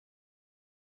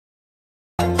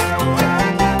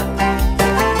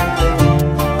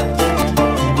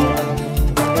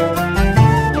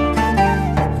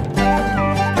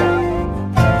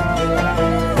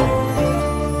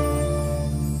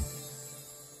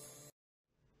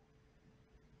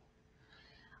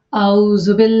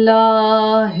أعوذ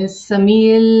بالله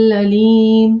السميع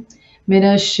العليم من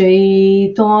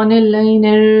الشيطان اللعين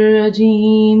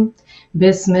الرجيم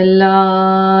بسم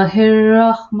الله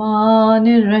الرحمن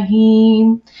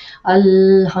الرحيم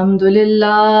الحمد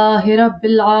لله رب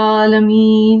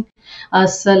العالمين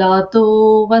الصلاة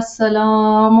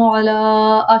والسلام على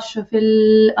أشرف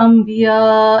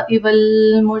الأنبياء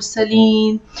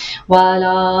والمرسلين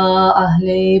وعلى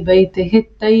أهل بيته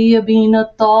الطيبين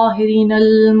الطاهرين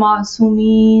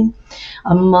المعصومين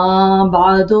أما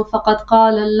بعد فقد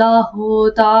قال الله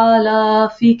تعالى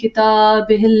في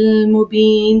كتابه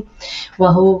المبين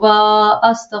وهو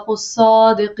أصدق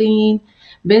الصادقين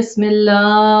بسم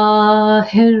الله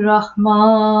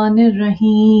الرحمن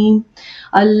الرحيم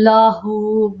الله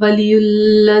ولي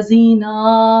الذين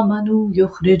آمنوا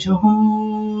يخرجهم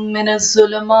من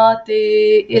الظلمات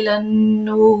إلى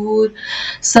النور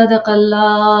صدق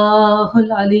الله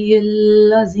العلي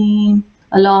العظيم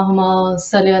اللهم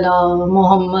صل على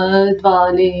محمد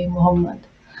وآل Muhammad.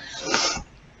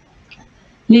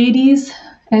 Ladies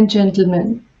and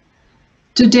gentlemen,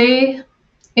 today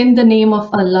in the name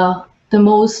of Allah, the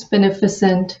most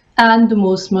beneficent and the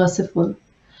most merciful,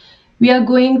 we are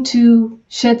going to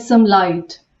shed some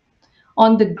light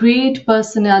on the great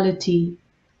personality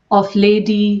of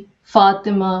Lady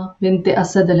Fatima Bint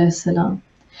Asad alayhi salam.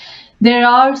 There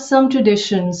are some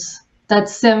traditions that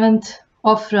 7th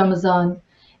of Ramadan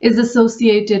is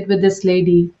associated with this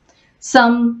lady.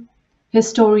 Some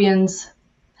historians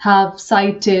have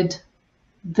cited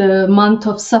the month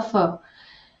of Safar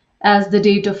as the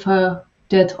date of her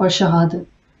death or shahadat.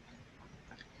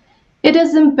 It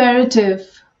is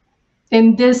imperative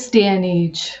in this day and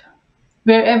age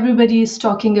where everybody is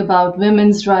talking about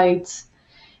women's rights,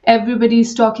 everybody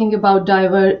is talking about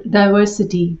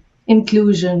diversity,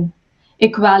 inclusion,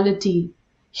 equality,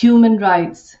 human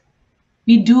rights,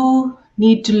 we do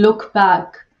need to look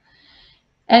back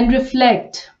and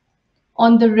reflect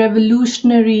on the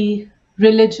revolutionary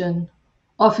religion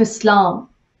of Islam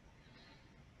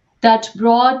that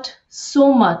brought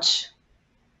so much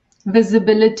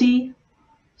visibility,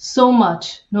 so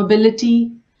much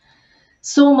nobility,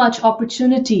 so much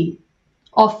opportunity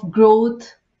of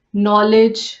growth,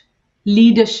 knowledge,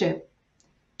 leadership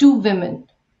to women.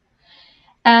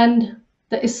 And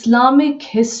the Islamic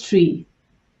history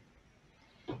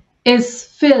is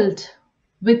filled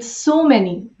with so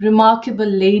many remarkable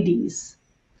ladies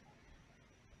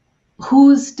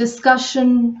whose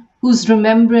discussion, whose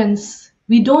remembrance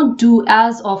we don't do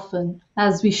as often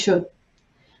as we should.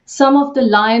 Some of the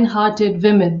lion-hearted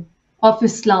women of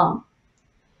Islam,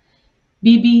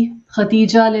 Bibi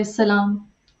Khadija alayhi salam,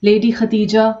 Lady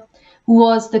Khadija, who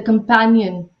was the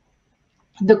companion,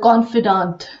 the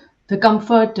confidant, the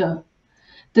comforter,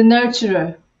 the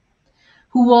nurturer,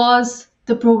 who was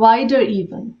the provider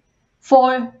even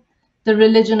for the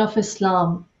religion of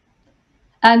Islam,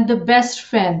 and the best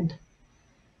friend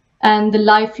and the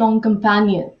lifelong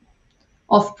companion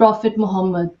of Prophet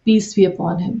Muhammad, peace be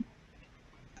upon him,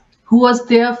 who was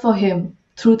there for him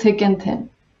through thick and thin,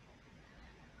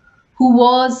 who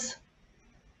was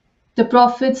the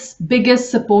Prophet's biggest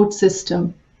support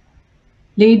system,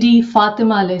 Lady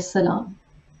Fatima alayhi salam,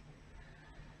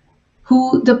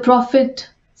 who the Prophet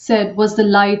said was the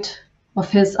light of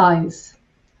his eyes.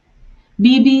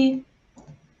 Bibi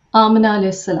Amina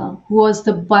alayhi salam, who was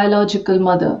the biological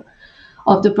mother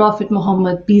of the Prophet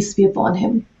Muhammad, peace be upon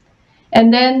him.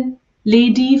 And then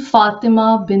Lady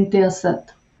Fatima Bint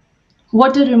Asad.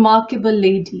 What a remarkable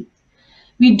lady.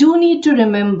 We do need to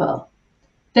remember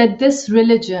that this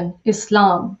religion,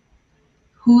 Islam,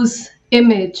 whose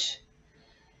image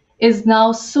is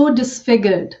now so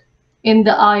disfigured in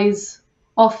the eyes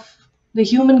of the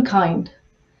humankind,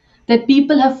 that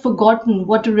people have forgotten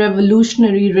what a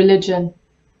revolutionary religion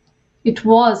it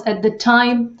was at the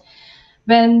time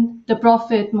when the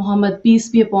Prophet Muhammad, peace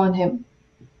be upon him,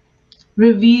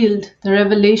 revealed the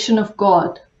revelation of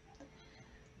God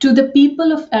to the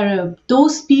people of Arab,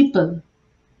 those people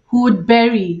who would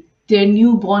bury their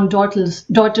newborn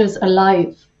daughters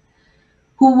alive,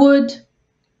 who would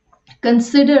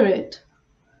consider it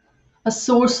a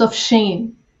source of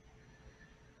shame,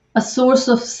 a source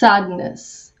of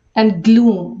sadness and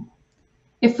gloom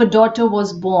if a daughter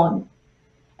was born.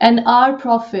 And our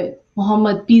Prophet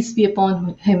Muhammad, peace be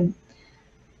upon him,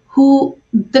 who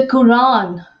the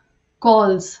Quran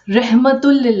calls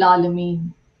Rahmatul lil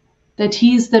Alameen, that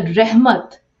he is the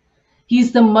Rahmat, he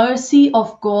is the mercy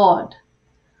of God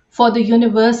for the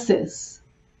universes.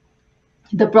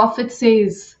 The Prophet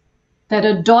says that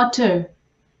a daughter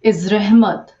is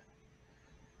Rahmat,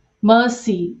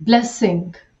 mercy,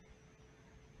 blessing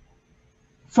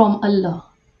from Allah.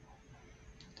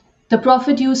 The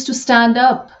Prophet used to stand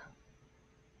up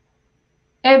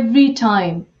every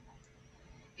time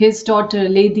his daughter,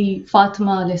 Lady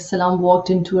Fatima alayhi salam, walked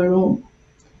into a room.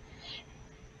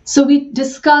 So we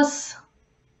discuss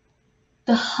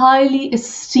the highly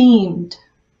esteemed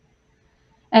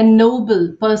and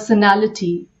noble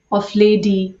personality of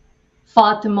Lady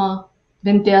Fatima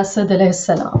Bint Asad alayhi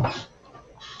salam.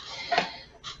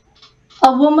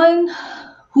 A woman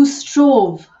who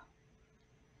strove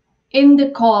in the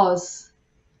cause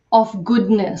of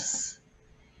goodness,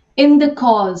 in the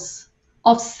cause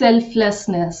of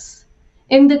selflessness,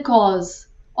 in the cause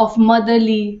of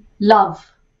motherly love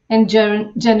and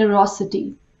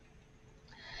generosity.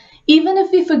 Even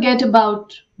if we forget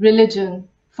about religion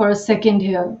for a second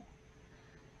here,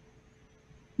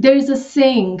 there is a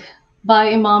saying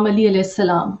by Imam Ali alayhi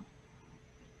salam,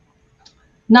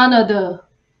 none other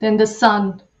than the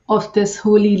son of this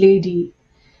holy lady,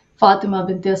 Fatima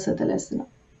bint Asad alayhi salam.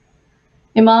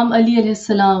 Imam Ali alayhi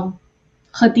salam,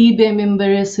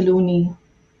 Khatib-e-Mimbar Saluni.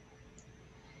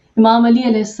 Imam Ali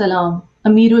alayhi salam,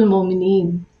 Amirul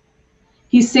Mu'mineen.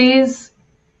 He says,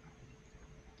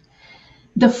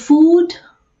 the food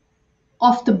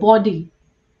of the body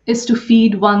is to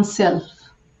feed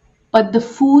oneself, but the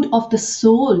food of the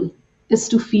soul is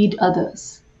to feed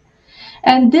others.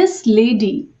 And this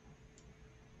lady,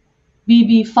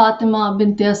 Bibi Fatima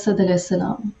bint Asad alayhi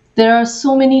salam, there are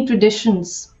so many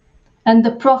traditions, and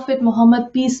the Prophet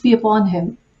Muhammad, peace be upon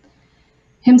him,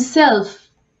 himself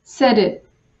said it,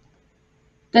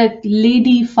 that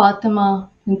Lady Fatima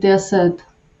bint Asad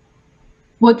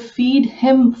would feed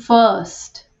him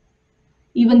first,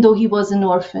 even though he was an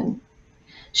orphan.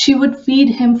 She would feed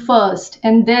him first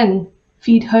and then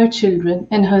feed her children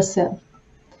and herself.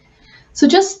 So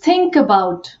just think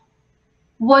about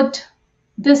what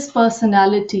this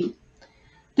personality,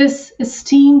 this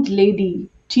esteemed lady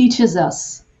teaches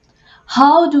us.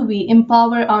 How do we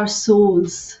empower our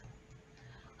souls?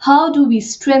 How do we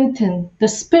strengthen the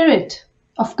spirit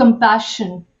of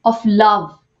compassion, of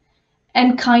love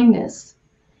and kindness?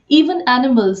 Even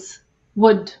animals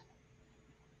would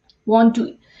want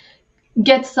to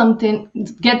get something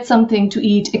to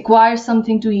eat, acquire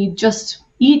something to eat, just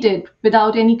eat it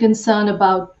without any concern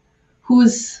about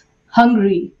who's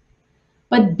hungry.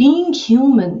 But being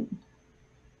human,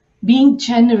 being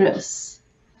generous,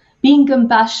 being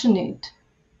compassionate,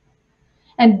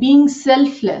 and being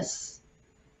selfless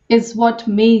is what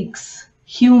makes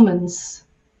humans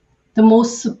the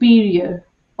most superior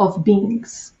of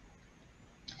beings.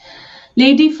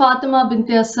 Lady Fatima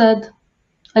bint Asad,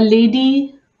 a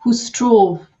lady who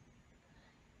strove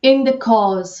in the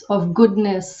cause of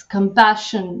goodness,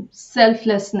 compassion,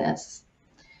 selflessness.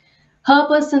 Her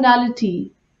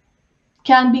personality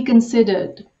can be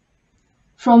considered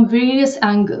from various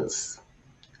angles.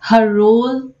 Her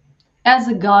role as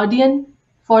a guardian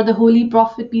for the Holy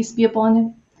Prophet, peace be upon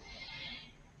him,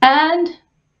 and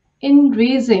in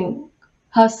raising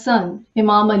her son,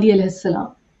 Imam Ali alayhi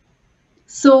salam.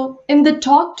 So in the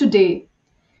talk today,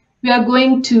 we are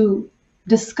going to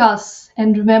discuss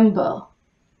and remember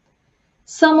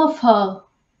some of her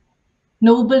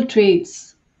noble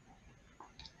traits,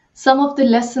 some of the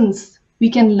lessons we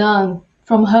can learn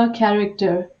from her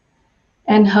character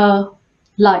and her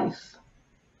life.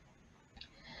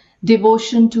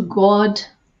 Devotion to God,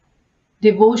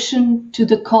 devotion to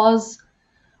the cause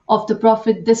of the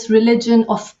Prophet, this religion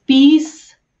of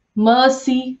peace,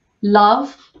 mercy,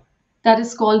 love, that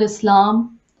is called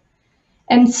Islam,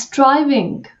 and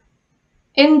striving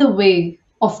in the way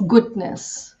of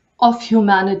goodness, of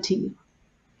humanity,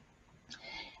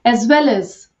 as well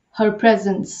as her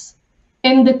presence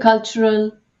in the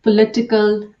cultural,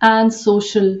 political, and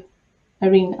social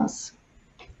arenas.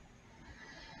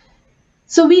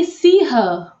 So we see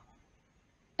her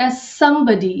as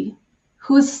somebody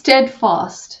who is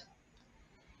steadfast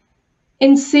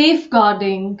in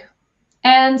safeguarding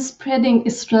and spreading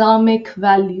Islamic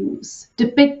values,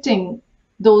 depicting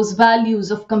those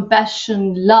values of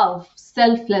compassion, love,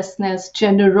 selflessness,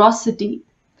 generosity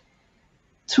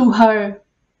through her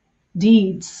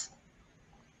deeds.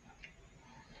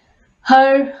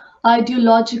 Her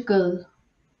ideological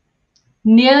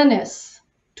nearness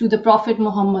to the Prophet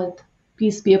Muhammad,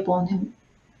 peace be upon him,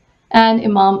 and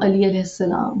Imam Ali alayhi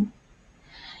salam,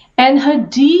 and her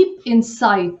deep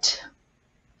insight,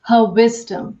 her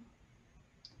wisdom,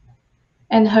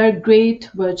 and her great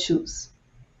virtues.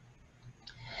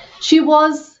 She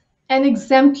was an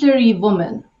exemplary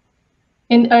woman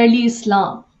in early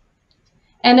Islam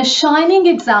and a shining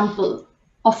example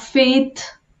of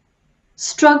faith,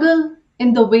 struggle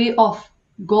in the way of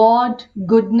God,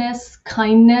 goodness,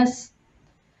 kindness,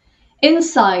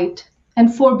 insight,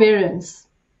 and forbearance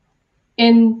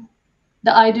in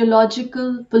the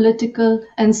ideological, political,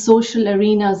 and social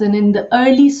arenas and in the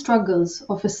early struggles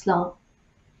of Islam.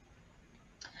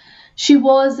 She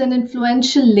was an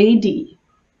influential lady,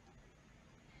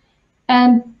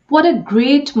 and what a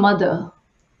great mother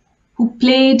who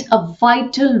played a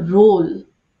vital role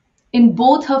in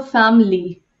both her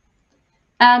family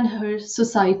and her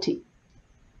society.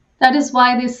 That is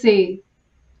why they say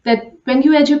that when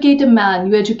you educate a man,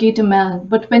 you educate a man,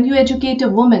 but when you educate a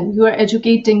woman, you are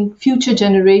educating future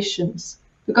generations,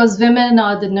 because women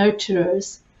are the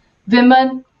nurturers.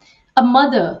 Women, a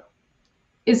mother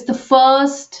is the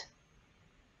first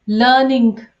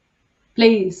learning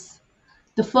place,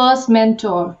 the first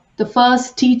mentor, the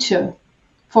first teacher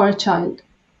for a child.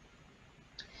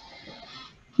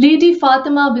 Lady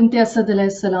Fatima Bint Asad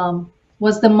alayhi salam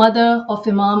was the mother of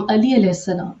Imam Ali alayhi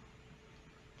salam.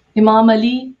 Imam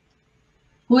Ali,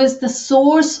 who is the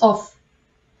source of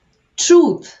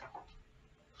truth,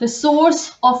 the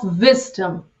source of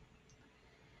wisdom,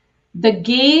 the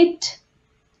gate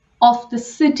of the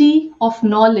city of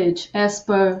knowledge, as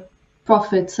per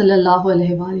Prophet sallallahu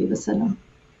alaihi wasallam.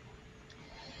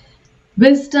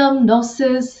 Wisdom,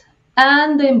 gnosis,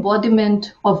 and the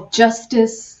embodiment of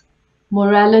justice,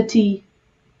 morality,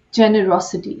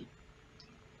 generosity.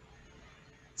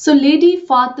 So Lady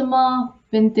Fatima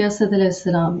Bint Asad alayhi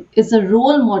salam is a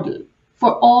role model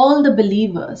for all the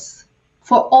believers,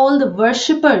 for all the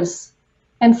worshippers,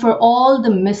 and for all the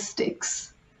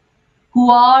mystics who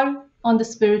are on the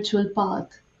spiritual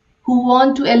path, who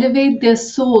want to elevate their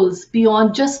souls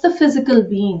beyond just the physical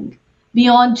being,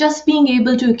 beyond just being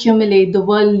able to accumulate the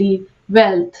worldly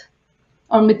wealth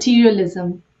or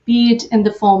materialism, be it in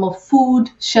the form of food,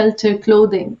 shelter,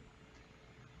 clothing.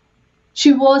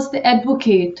 She was the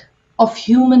advocate of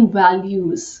human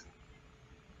values,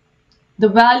 the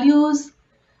values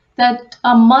that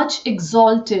are much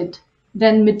exalted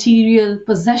than material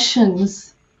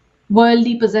possessions,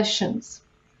 worldly possessions.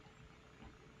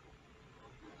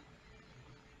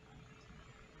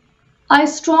 I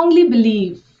strongly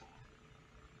believe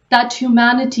that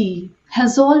humanity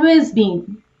has always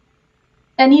been,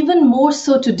 and even more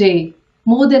so today,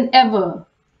 more than ever,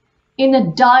 in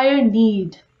a dire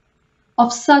need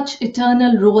of such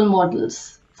eternal role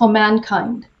models for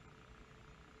mankind,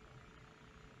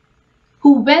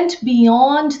 who went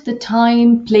beyond the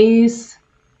time, place,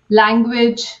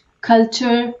 language,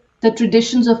 culture, the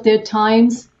traditions of their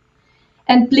times,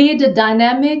 and played a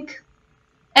dynamic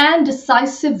and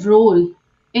decisive role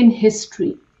in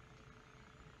history,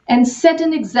 and set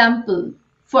an example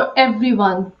for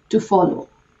everyone to follow.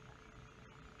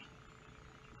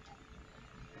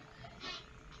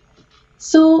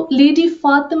 So Lady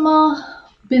Fatima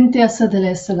Bint Asad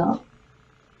alayhi salam,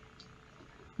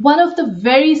 one of the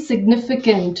very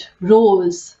significant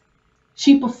roles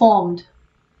she performed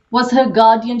was her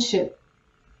guardianship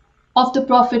of the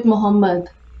Prophet Muhammad,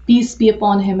 peace be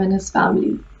upon him and his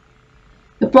family.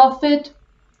 The Prophet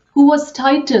who is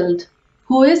titled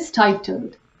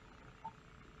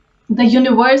the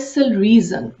universal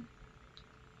reason,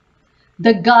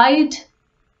 the guide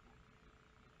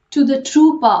to the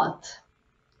true path,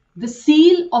 the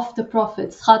seal of the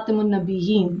prophets, Khatamun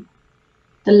Nabiyyin,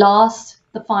 the last,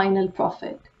 the final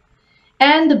prophet,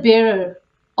 and the bearer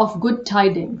of good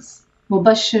tidings,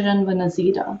 Mubashiran wa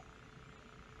Nazira.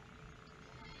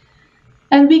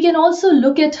 And we can also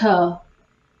look at her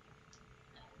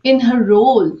in her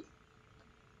role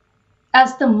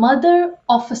as the mother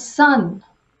of a son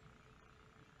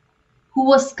who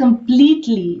was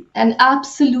completely and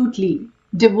absolutely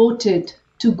devoted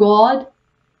to God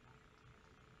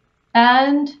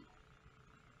and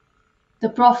the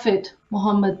Prophet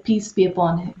Muhammad, peace be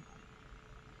upon him.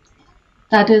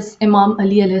 That is Imam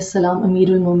Ali alayhi salam,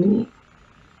 Amirul Mu'mineen.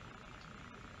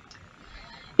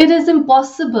 It is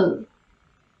impossible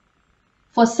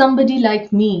for somebody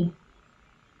like me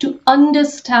to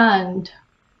understand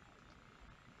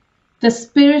the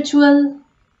spiritual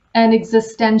and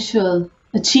existential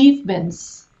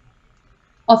achievements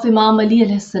of Imam Ali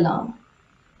alayhi salam,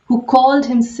 who called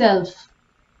himself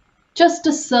just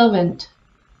a servant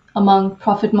among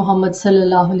Prophet Muhammad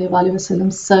sallallahu alaihi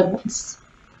wasallam's servants.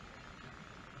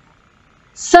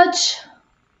 Such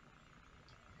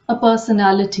a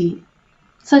personality,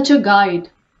 such a guide.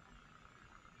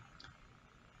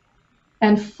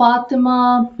 And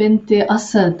Fatima Bint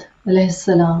Asad alayhi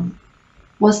salam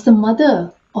was the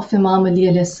mother of Imam Ali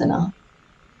alayhi salam.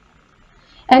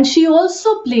 And she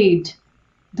also played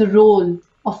the role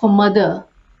of a mother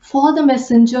for the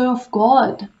Messenger of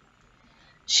God.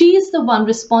 She is the one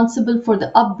responsible for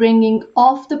the upbringing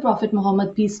of the Prophet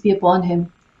Muhammad, peace be upon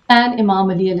him, and Imam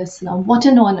Ali alayhi salam. What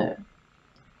an honor,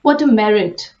 what a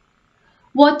merit,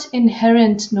 what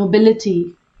inherent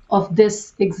nobility of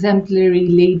this exemplary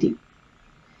lady.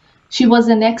 She was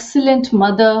an excellent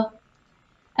mother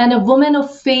and a woman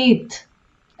of faith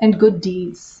and good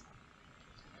deeds,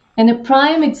 and a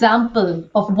prime example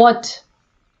of what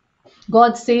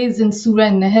God says in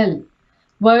Surah Nahl,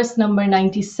 verse number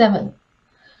 97.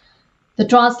 The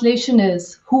translation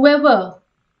is, whoever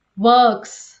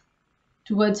works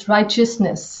towards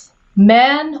righteousness,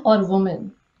 man or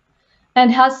woman,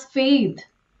 and has faith,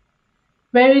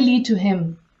 verily to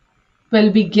him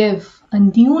will we give a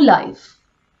new life,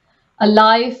 a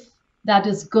life that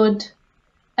is good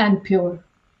and pure.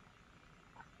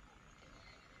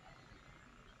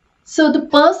 So the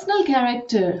personal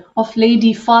character of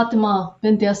Lady Fatima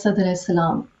Bint Asad alayhi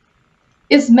salam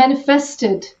is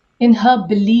manifested in her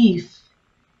belief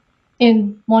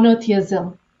in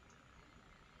monotheism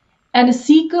and a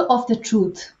seeker of the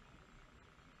truth.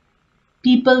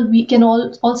 People we can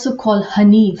also call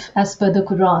Hanif as per the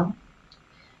Quran.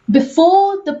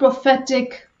 Before the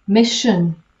prophetic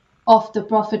mission of the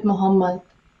Prophet Muhammad,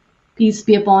 peace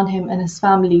be upon him and his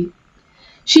family,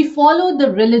 she followed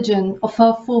the religion of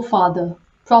her forefather,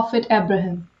 Prophet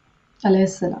Abraham alayhi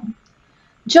salam,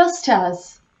 just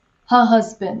as her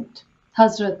husband,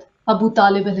 Hazrat Abu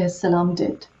Talib alayhi salam,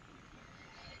 did.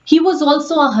 He was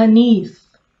also a Hanif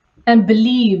and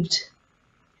believed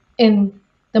in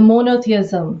the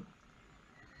monotheism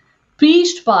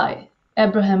preached by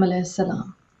Abraham alayhi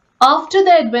salam. After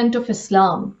the advent of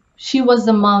Islam, she was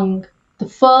among the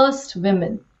first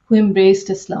women who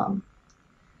embraced Islam.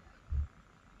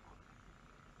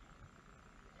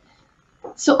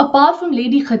 So apart from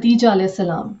Lady Khadija alayhi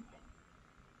salam,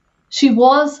 she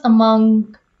was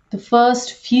among the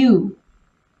first few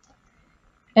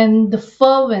and the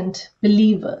fervent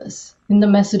believers in the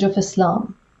message of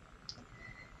Islam.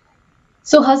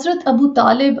 So Hazrat Abu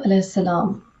Talib alayhi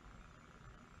salam,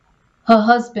 her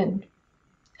husband,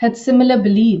 had similar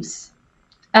beliefs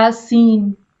as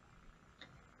seen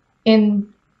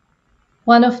in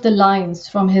one of the lines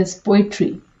from his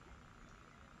poetry.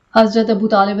 Hazrat Abu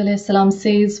Talib alayhi salam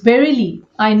says, verily,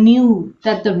 I knew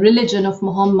that the religion of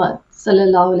Muhammad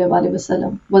sallallahu alaihi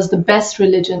wasallam was the best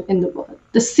religion in the world.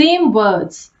 The same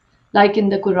words like in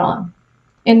the Quran,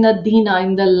 Inna Dina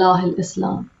Inda Allah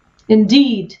al-Islam.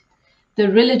 Indeed, the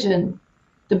religion,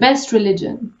 the best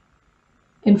religion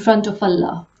in front of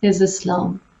Allah is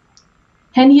Islam.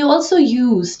 And he also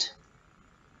used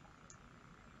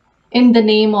in the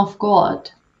name of God,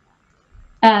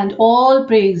 and all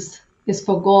praise is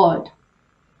for God,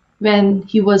 when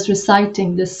he was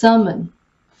reciting the sermon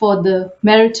for the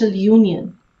marital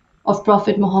union of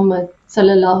Prophet Muhammad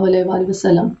sallallahu alaihi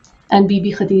wasallam and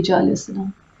Bibi Khadija alayhi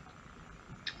salam.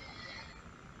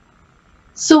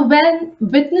 So when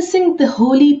witnessing the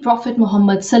holy Prophet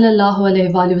Muhammad sallallahu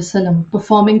alaihi wasallam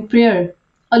performing prayer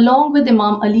along with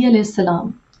Imam Ali alayhi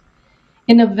salam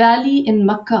in a valley in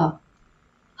Makkah,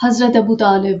 Hazrat Abu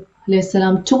Talib alayhi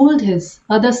salam told his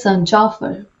other son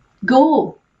Jafar,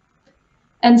 go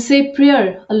and say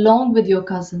prayer along with your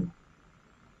cousin.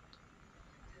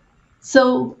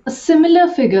 So a similar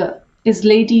figure is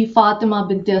Lady Fatima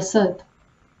Bint Asad,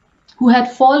 who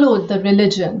had followed the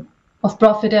religion of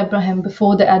Prophet Abraham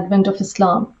before the advent of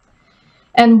Islam,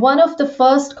 and one of the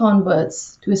first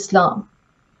converts to Islam,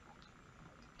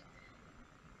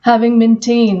 having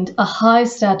maintained a high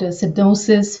status in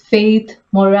gnosis, faith,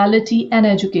 morality, and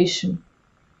education.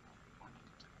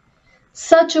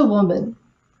 Such a woman,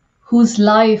 whose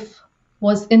life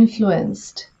was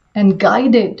influenced and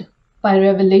guided by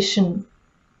revelation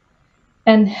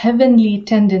and heavenly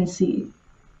tendency,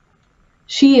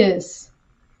 she is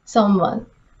someone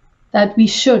that we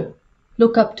should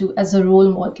look up to as a role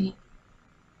model.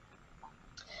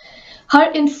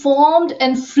 Her informed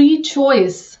and free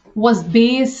choice was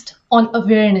based on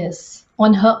awareness,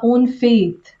 on her own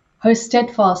faith, her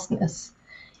steadfastness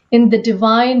in the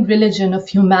divine religion of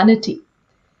humanity.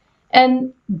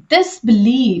 And this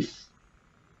belief,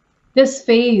 this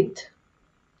faith,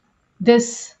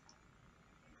 this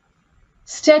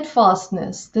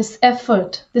steadfastness, this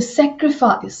effort, this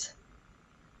sacrifice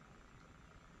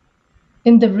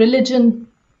in the religion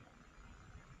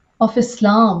of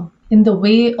Islam, in the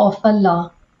way of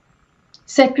Allah,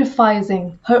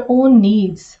 sacrificing her own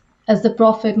needs, as the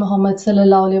Prophet Muhammad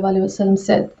sallallahu alaihi wasallam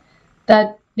said,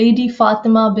 that Lady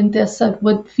Fatima bint Asad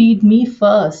would feed me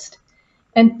first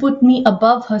and put me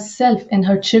above herself and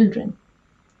her children.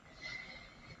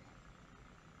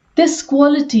 This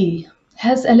quality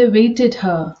has elevated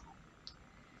her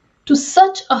to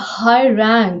such a high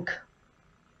rank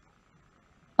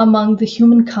among the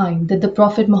humankind that the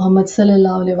Prophet Muhammad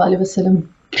sallallahu alaihi wasallam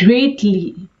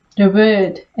greatly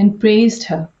revered and praised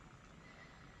her.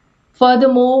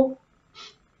 Furthermore,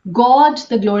 God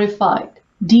the glorified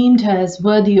deemed her as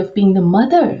worthy of being the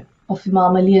mother of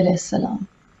Imam Ali alayhi salam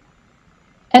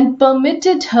and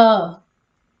permitted her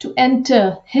to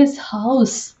enter his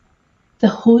house, the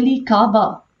holy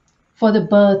Kaaba, for the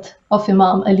birth of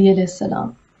Imam Ali alayhi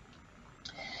salam.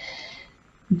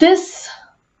 This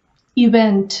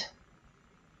event,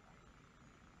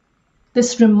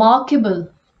 this remarkable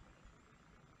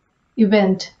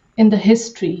event in the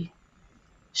history,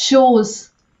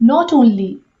 shows not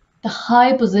only the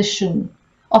high position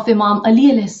of Imam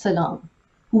Ali alayhi salam,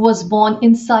 who was born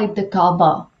inside the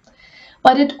Kaaba,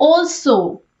 but it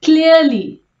also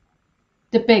clearly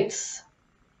depicts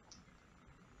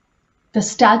the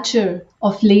stature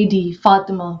of Lady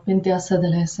Fatima Bint Asad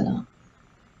alayhi salam.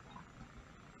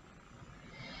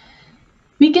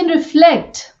 We can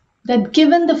reflect that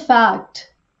given the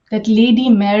fact that Lady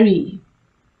Mary,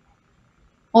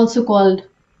 also called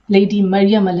Lady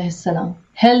Maryam alayhi salam,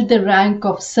 held the rank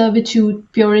of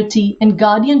servitude, purity, and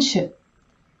guardianship,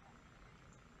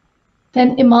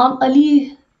 then Imam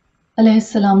Ali alayhi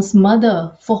salam's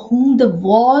mother, for whom the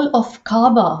wall of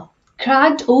Kaaba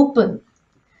cracked open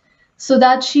so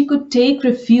that she could take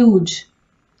refuge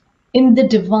in the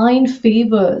divine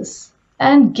favors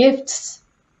and gifts,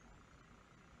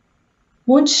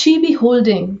 won't she be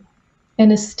holding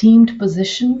an esteemed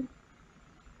position?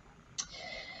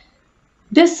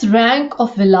 This rank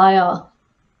of Wilaya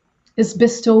is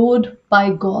bestowed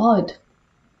by God,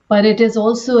 but it is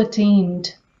also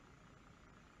attained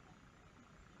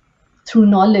through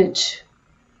knowledge,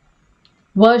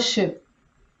 worship,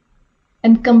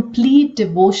 and complete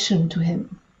devotion to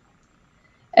Him,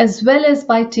 as well as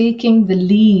by taking the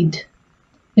lead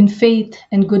in faith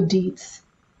and good deeds.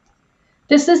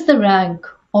 This is the rank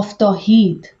of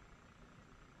Tawheed,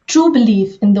 true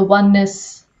belief in the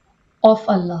oneness of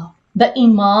Allah, the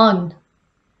Iman,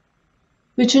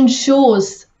 which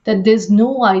ensures that there is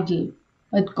no idol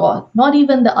but God, not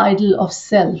even the idol of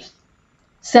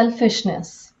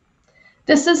selfishness.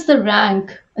 This is the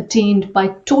rank attained by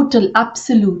total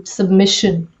absolute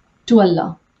submission to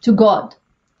Allah, to God,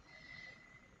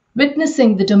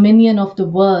 witnessing the dominion of the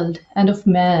world and of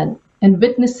man, and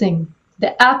witnessing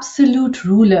the absolute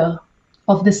ruler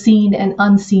of the seen and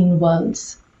unseen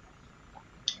worlds.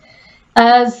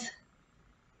 As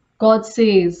God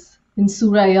says in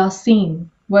Surah Yasin,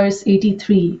 verse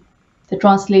 83, the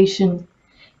translation,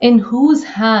 in whose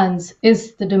hands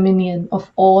is the dominion of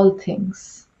all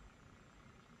things.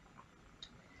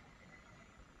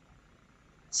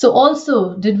 So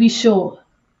also did we show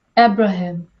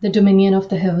Abraham the dominion of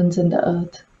the heavens and the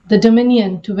earth, the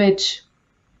dominion to which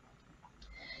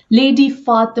Lady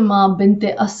Fatima Bint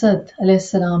Asad alayhi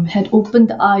salam had opened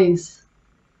the eyes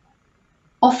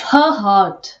of her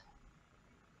heart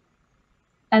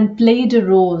and played a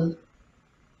role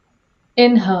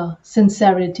in her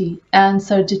sincerity and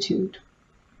certitude.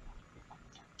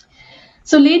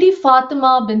 So Lady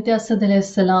Fatima Bint Asad alayhi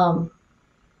salam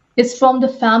is from the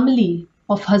family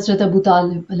of Hazrat Abu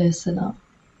Talib alayhi salam,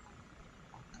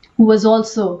 who was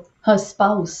also her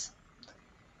spouse.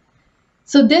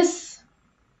 So this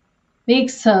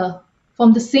makes her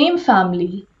from the same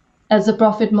family as the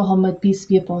Prophet Muhammad, peace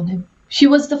be upon him. She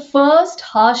was the first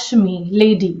Hashmi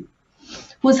lady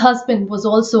whose husband was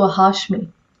also a Hashmi.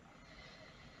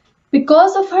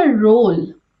 Because of her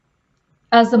role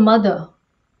as a mother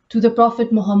to the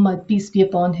Prophet Muhammad, peace be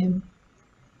upon him,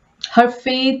 her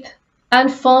faith and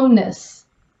firmness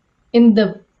in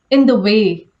the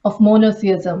way of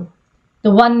monotheism,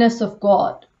 the oneness of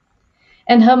God,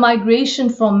 and her migration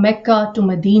from Mecca to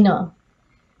Medina,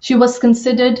 she was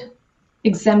considered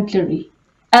exemplary.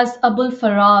 As Abul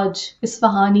Faraj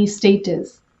Isfahani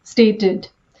stated,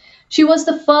 she was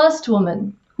the first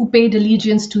woman who paid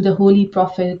allegiance to the Holy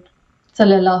Prophet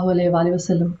sallallahu alaihi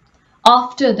wasallam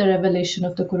after the revelation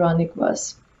of the Quranic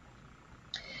verse.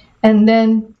 And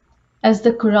then, as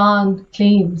the Quran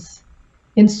claims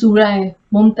in Surah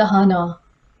Mumtahana,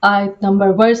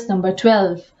 verse number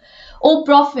 12, O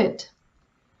Prophet,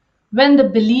 when the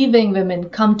believing women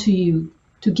come to you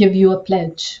to give you a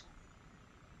pledge.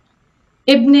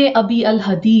 Ibn Abi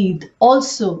al-Hadid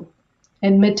also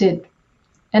admitted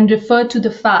and referred to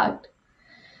the fact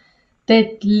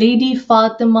that Lady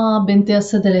Fatima Bint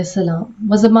Asad alayhi salam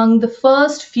was among the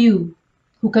first few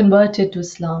who converted to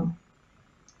Islam.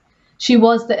 She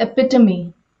was the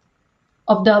epitome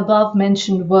of the above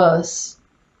mentioned verse.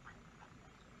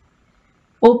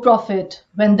 O Prophet,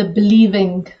 when the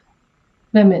believing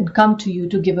women come to you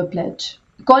to give a pledge.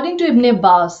 According to Ibn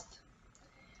Abbas,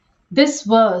 this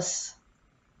verse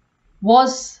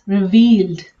was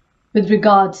revealed with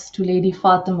regards to Lady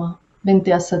Fatima Bint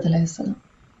Asad alayhi salam.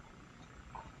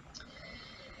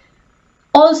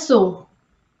 Also,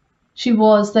 she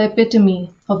was the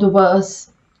epitome of the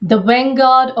verse, the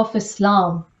vanguard of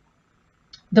Islam.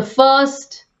 The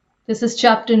first, this is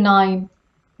chapter 9,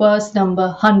 verse number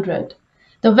 100.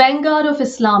 The vanguard of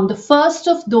Islam, the first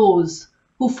of those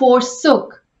who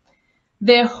forsook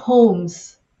their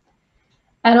homes,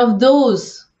 and of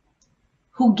those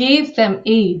who gave them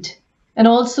aid, and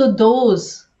also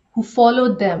those who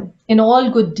followed them in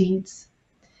all good deeds.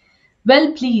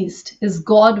 Well pleased is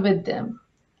God with them,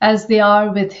 as they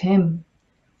are with him.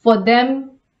 For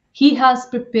them he has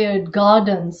prepared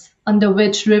gardens under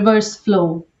which rivers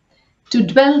flow, to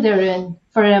dwell therein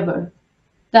forever.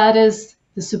 That is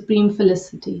the supreme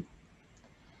felicity.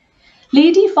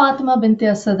 Lady Fatima bint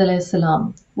Asad alayhi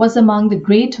salam was among the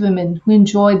great women who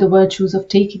enjoyed the virtues of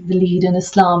taking the lead in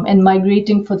Islam and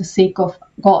migrating for the sake of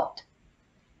God.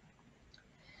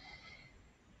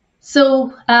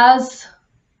 So, as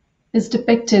is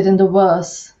depicted in the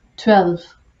verse 12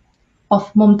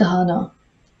 of Mumtahana,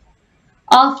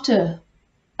 after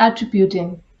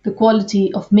attributing the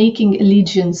quality of making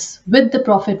allegiance with the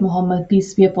Prophet Muhammad,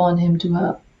 peace be upon him, to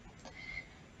her,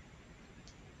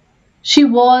 she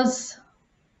was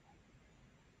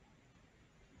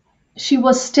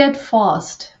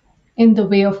steadfast in the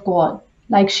way of God,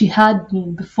 like she had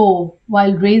been before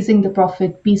while raising the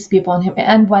Prophet, peace be upon him,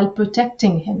 and while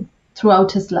protecting him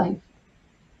throughout his life.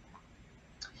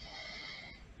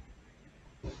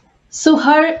 So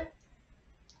her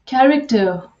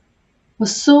character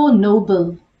was so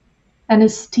noble and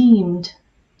esteemed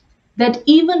that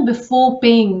even before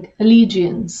paying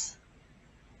allegiance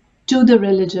to the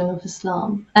religion of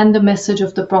Islam and the message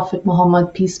of the Prophet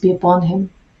Muhammad, peace be upon him,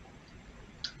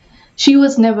 she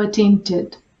was never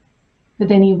tainted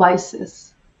with any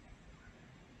vices.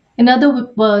 In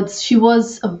other words, she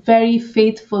was a very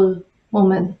faithful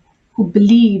woman who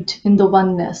believed in the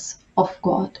oneness of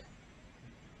God.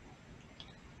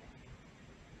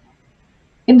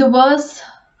 In the verse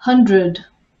 100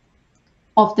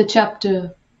 of the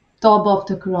chapter Tawbah of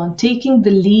the Quran, taking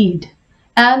the lead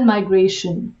and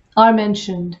migration are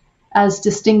mentioned as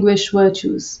distinguished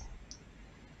virtues.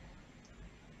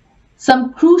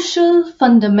 Some crucial,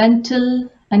 fundamental,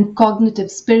 and cognitive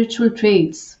spiritual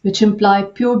traits which imply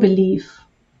pure belief,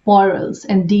 morals,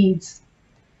 and deeds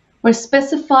were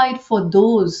specified for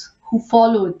those who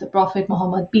followed the Prophet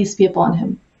Muhammad, peace be upon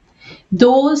him,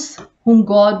 those whom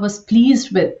God was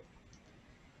pleased with,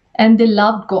 and they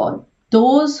loved God,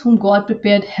 those whom God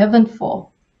prepared heaven for,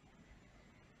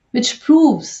 which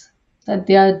proves that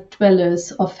they are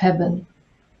dwellers of heaven.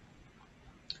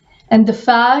 And the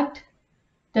fact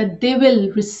that they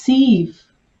will receive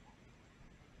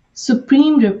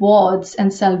supreme rewards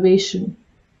and salvation.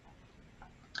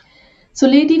 So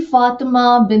Lady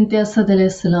Fatima bint Asad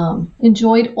alayhi salam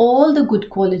enjoyed all the good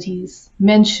qualities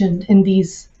mentioned in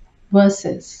these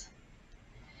verses.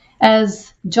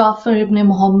 As Jafar ibn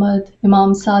Muhammad,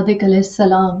 Imam Sadiq alayhi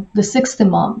salam, the sixth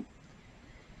Imam,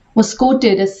 was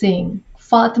quoted as saying,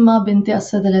 Fatima bint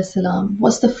Asad alayhi salam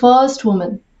was the first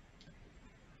woman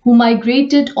who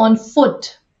migrated on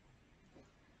foot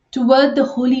toward the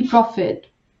Holy Prophet,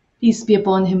 peace be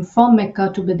upon him, from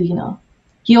Mecca to Medina.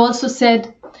 He also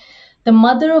said, the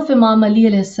mother of Imam Ali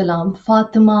alayhi salam,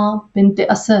 Fatima bint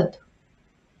Asad,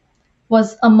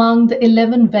 was among the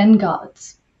 11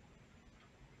 vanguards.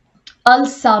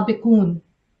 Al-Sabiqun,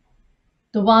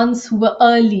 the ones who were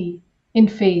early in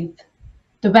faith,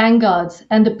 the vanguards,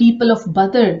 and the people of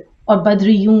Badr or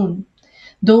Badriyun,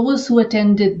 those who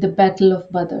attended the Battle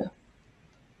of Badr.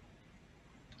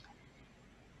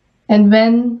 And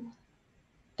when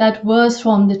that verse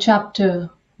from the chapter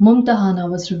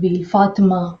Mumtahana was revealed,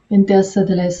 Fatima bint Asad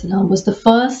alayhi salam was the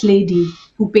first lady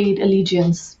who paid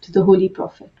allegiance to the Holy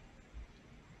Prophet.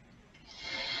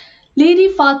 Lady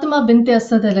Fatima bint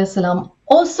Asad alayhi salam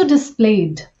also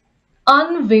displayed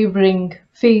unwavering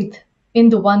faith in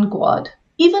the one God,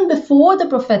 even before the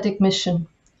prophetic mission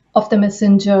of the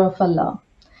Messenger of Allah,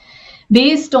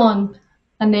 based on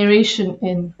a narration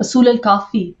in Usul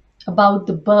al-Kafi about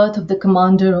the birth of the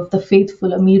commander of the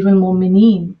faithful Amir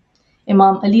al-Mu'mineen,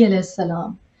 Imam Ali alayhi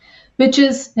salam, which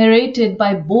is narrated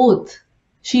by both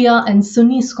Shia and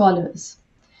Sunni scholars.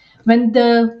 When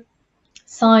the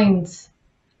signs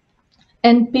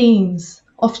and pains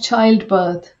of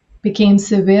childbirth became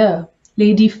severe,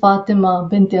 Lady Fatima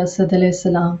bint Asad alayhi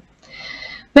salam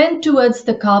went towards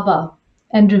the Kaaba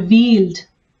and revealed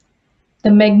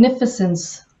the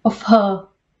magnificence of her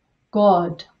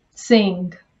God,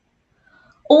 saying,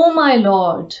 O my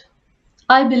Lord,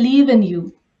 I believe in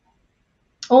you.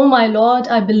 O my Lord,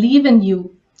 I believe in you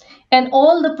and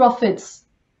all the prophets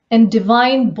and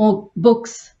divine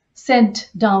books sent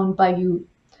down by you.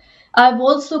 I've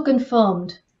also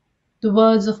confirmed the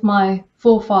words of my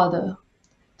forefather,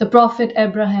 the Prophet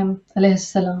Abraham alayhi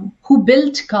salam, who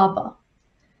built Kaaba.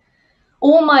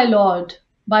 O my Lord,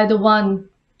 by the one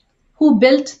who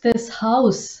built this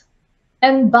house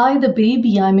and by the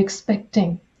baby I'm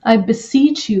expecting, I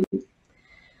beseech you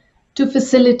to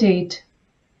facilitate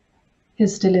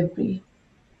his delivery.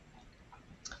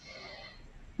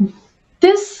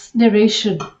 This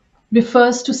narration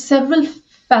refers to several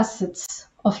facets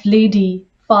of Lady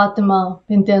Fatima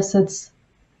bint Asad's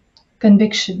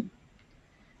conviction.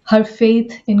 Her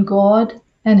faith in God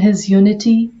and His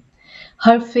unity,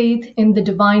 her faith in the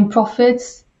divine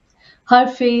prophets, her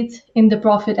faith in the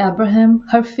Prophet Abraham,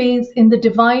 her faith in the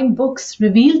divine books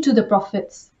revealed to the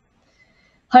prophets,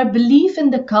 her belief in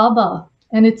the Kaaba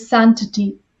and its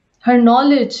sanctity, her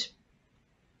knowledge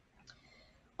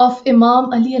of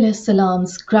Imam Ali alayhi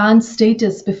salam's grand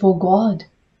status before God,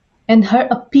 and her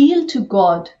appeal to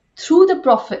God through the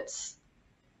prophets,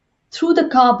 through the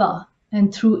Kaaba,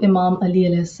 and through Imam Ali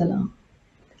alayhi salam.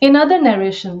 In other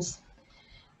narrations,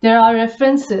 there are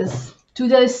references to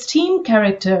the esteemed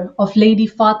character of Lady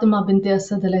Fatima bint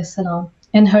Asad alayhi salam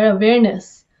and her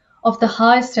awareness of the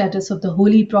high status of the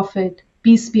Holy Prophet,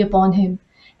 peace be upon him,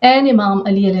 and Imam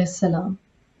Ali alayhi salam.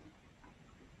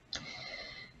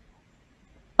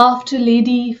 After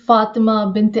Lady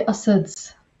Fatima bint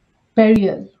Asad's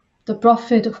burial, the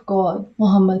Prophet of God,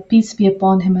 Muhammad, peace be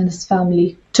upon him and his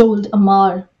family, told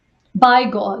Ammar, "By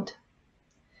God,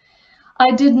 I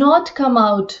did not come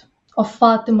out of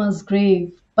Fatima's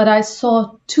grave, but I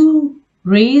saw two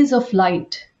rays of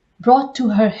light brought to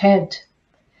her head,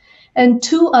 and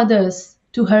two others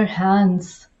to her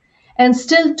hands, and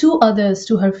still two others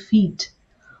to her feet.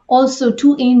 Also,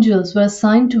 two angels were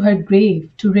assigned to her grave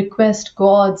to request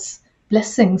God's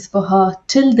blessings for her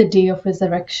till the day of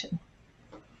resurrection."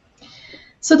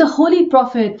 So the Holy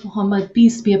Prophet Muhammad,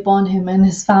 peace be upon him and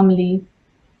his family,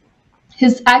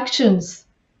 his actions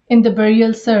in the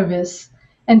burial service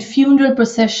and funeral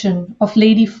procession of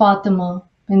Lady Fatima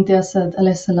bint Asad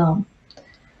alayhi salam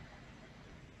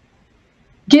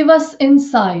give us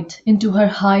insight into her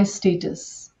high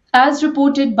status. As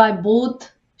reported by both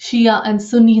Shia and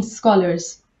Sunni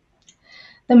scholars,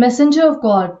 the Messenger of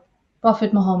God,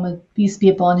 Prophet Muhammad, peace be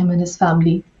upon him and his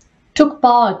family, took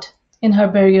part in her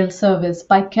burial service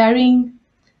by carrying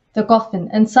the coffin,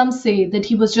 and some say that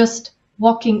he was just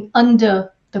walking under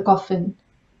the coffin,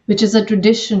 which is a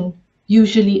tradition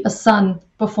usually a son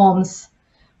performs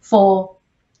for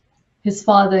his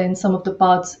father in some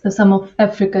of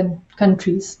African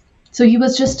countries. So he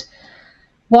was just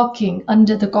walking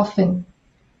under the coffin.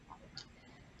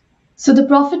 So the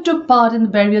Prophet took part in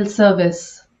the burial service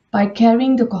by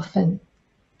carrying the coffin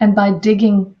and by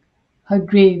digging her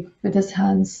grave with his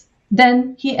hands.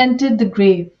 Then he entered the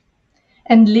grave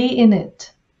and lay in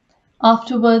it.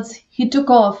 Afterwards, he took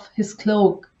off his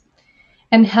cloak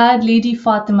and had Lady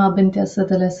Fatima bint Asad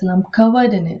alayhi salam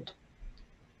covered in it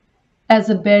as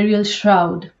a burial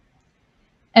shroud.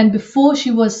 And before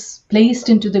she was placed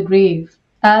into the grave,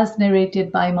 as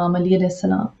narrated by Imam Ali alayhi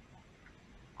salam,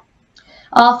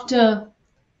 after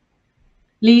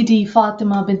Lady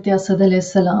Fatima bint Asad alayhi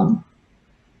salam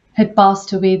had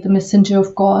passed away, the Messenger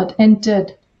of God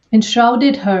entered,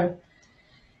 enshrouded her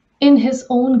in his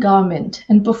own garment,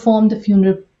 and performed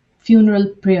the funeral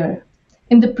prayer.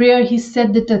 In the prayer, he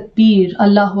said the takbir,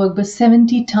 Allahu Akbar,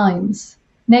 70 times.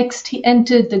 Next, he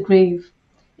entered the grave,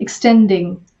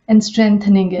 extending and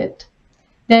strengthening it.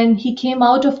 Then he came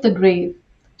out of the grave,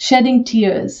 shedding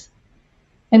tears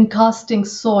and casting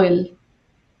soil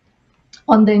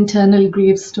on the internal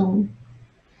gravestone.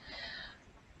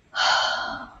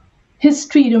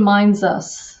 History reminds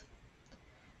us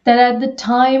that at the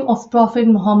time of Prophet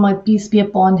Muhammad, peace be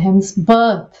upon him's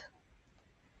birth,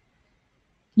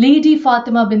 Lady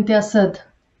Fatima bint Asad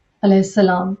alayhi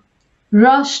salam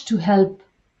rushed to help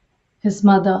his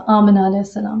mother Amina alayhi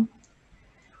salam.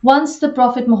 Once the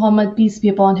Prophet Muhammad, peace be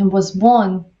upon him, was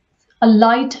born, a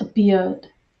light appeared,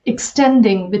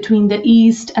 extending between the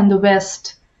east and the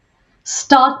west,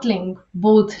 startling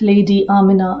both Lady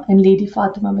Amina and Lady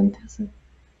Fatima bint Asad.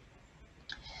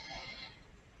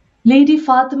 Lady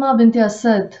Fatima bint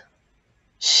Asad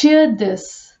shared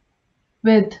this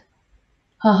with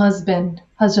her husband,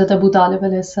 Hazrat Abu Talib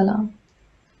alayhi salam,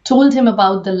 told him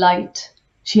about the light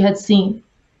she had seen.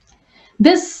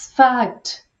 This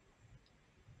fact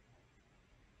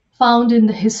found in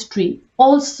the history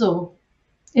also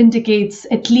indicates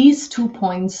at least 2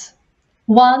 points.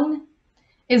 One,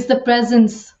 is the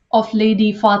presence of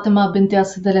Lady Fatima Bint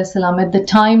Asad at the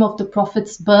time of the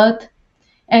Prophet's birth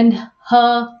and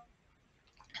her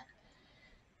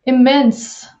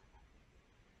immense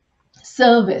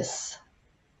service,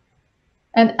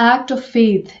 an act of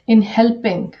faith in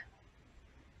helping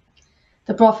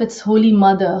the Prophet's holy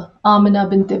mother, Amina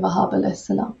bint Wahab alayhi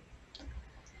salam.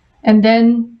 And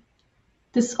then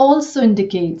this also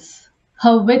indicates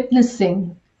her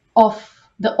witnessing of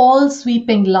the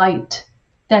all-sweeping light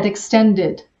that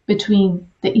extended between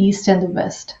the East and the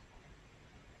West.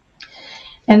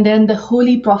 And then the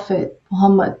Holy Prophet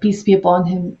Muhammad, peace be upon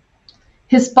him,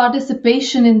 his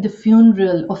participation in the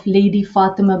funeral of Lady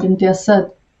Fatima bint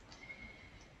Asad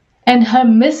and her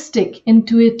mystic,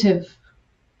 intuitive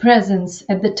presence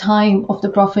at the time of the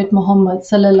Prophet Muhammad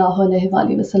sallallahu alaihi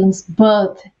wasallam's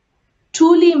birth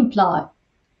truly imply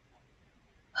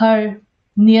her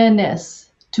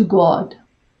nearness to God,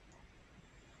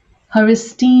 her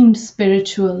esteemed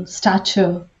spiritual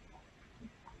stature,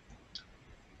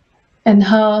 and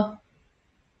her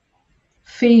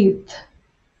faith,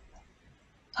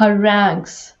 her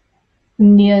ranks,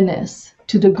 nearness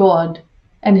to the God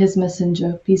and his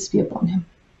messenger, peace be upon him.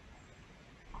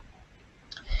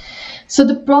 So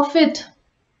the Prophet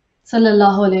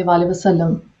sallallahu alaihi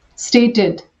wasallam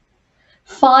stated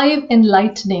 5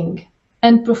 enlightening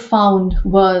and profound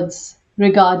words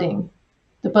regarding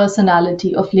the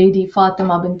personality of Lady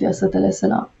Fatima bint Asad alayhi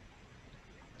salam.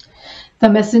 The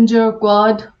messenger of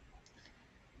God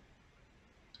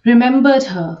remembered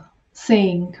her,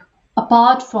 saying,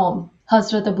 apart from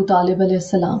Hazrat Abu Talib alayhi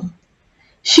salam,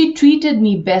 she treated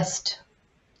me best.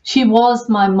 She was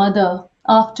my mother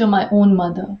after my own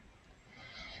mother.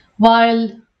 While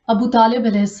Abu Talib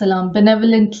alayhi salam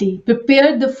benevolently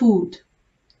prepared the food,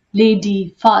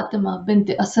 Lady Fatima bint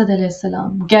Asad alayhi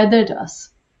salam gathered us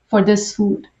for this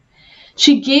food.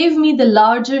 She gave me the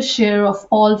larger share of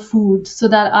all food so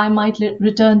that I might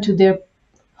return to their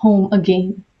home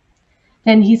again.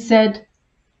 Then he said,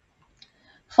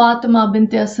 Fatima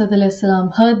bint Asad alayhi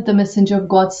salam heard the messenger of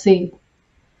God say,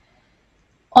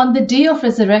 on the day of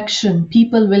resurrection,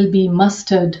 people will be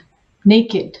mustered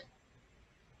naked.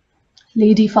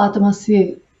 Lady Fatima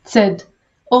said,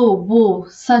 oh, woe,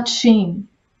 such shame.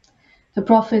 The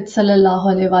Prophet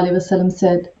ﷺ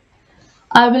said,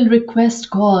 I will request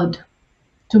God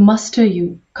to muster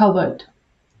you covered.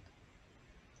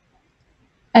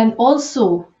 And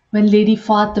also, when Lady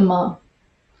Fatima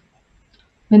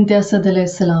bint Asad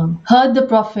heard the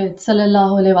Prophet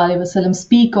ﷺ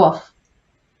speak of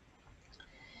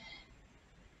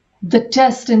the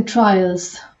test and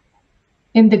trials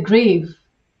in the grave,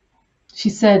 she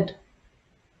said,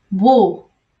 woe,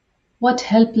 what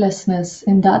helplessness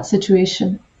in that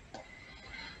situation.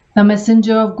 The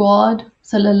messenger of God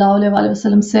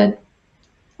ﷺ said,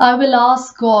 I will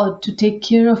ask God to take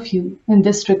care of you in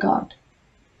this regard.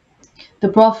 The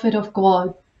Prophet of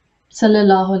God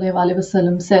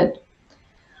ﷺ said,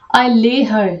 I lay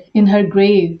her in her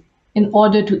grave in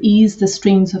order to ease the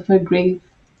strains of her grave.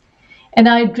 And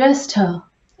I dressed her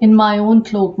in my own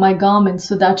cloak, my garment,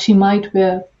 so that she might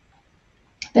wear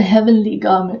the heavenly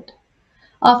garment.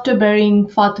 After burying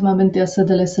Fatima bint Asad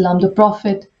the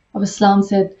Prophet of Islam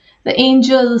said, the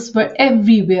angels were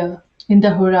everywhere in the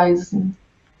horizon,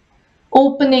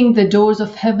 opening the doors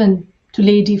of heaven to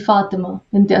Lady Fatima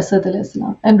bint Asad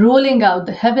and rolling out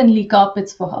the heavenly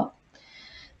carpets for her.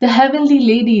 The heavenly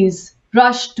ladies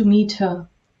rushed to meet her,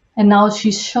 and now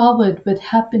she's showered with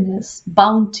happiness,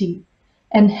 bounty,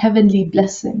 and heavenly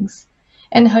blessings,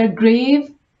 and her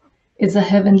grave is a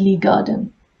heavenly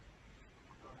garden.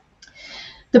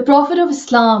 The Prophet of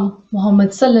Islam,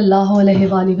 Muhammad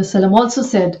ﷺ, also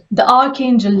said, the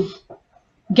Archangel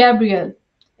Gabriel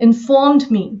informed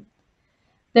me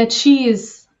that she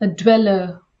is a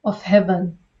dweller of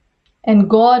heaven, and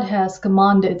God has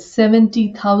commanded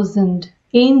 70,000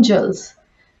 angels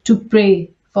to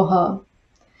pray for her.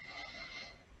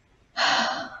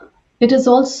 It is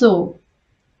also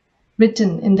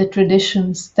written in the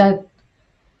traditions that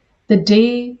the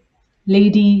day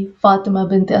Lady Fatima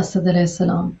bint Asad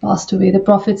passed away, the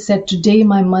Prophet said, today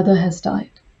my mother has died.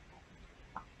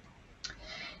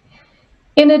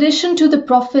 In addition to the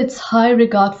Prophet's high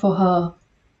regard for her,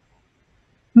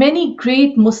 many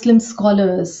great Muslim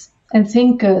scholars and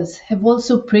thinkers have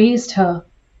also praised her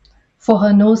for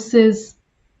her gnosis,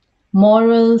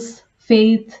 morals,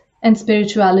 faith, and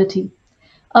spirituality.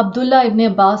 Abdullah ibn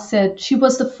Abbas said she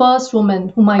was the first woman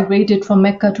who migrated from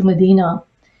Mecca to Medina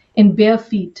in bare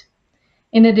feet.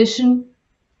 In addition,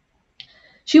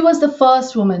 she was the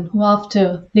first woman who,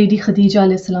 after Lady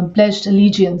Khadija pledged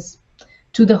allegiance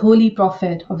to the Holy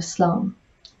Prophet of Islam.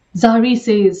 Zahri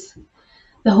says,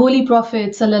 The Holy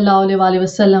Prophet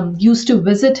ﷺ used to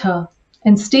visit her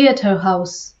and stay at her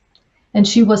house, and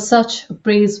she was such a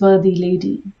praiseworthy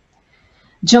lady.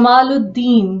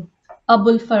 Jamaluddin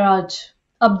Abul Faraj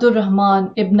Abdur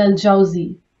Rahman ibn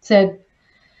al-Jawzi said,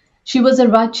 she was a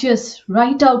righteous,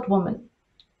 right-out woman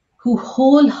who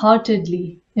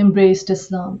wholeheartedly embraced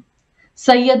Islam.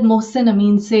 Sayyid Mohsin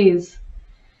Amin says,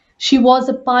 she was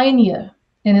a pioneer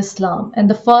in Islam and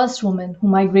the first woman who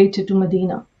migrated to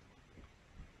Medina.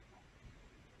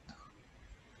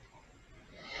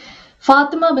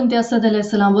 Fatima bint Asad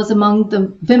was among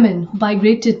the women who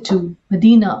migrated to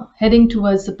Medina, heading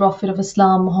towards the Prophet of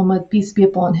Islam, Muhammad, peace be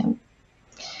upon him,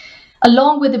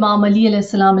 along with Imam Ali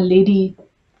and Lady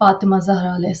Fatima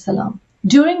Zahra.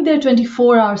 During their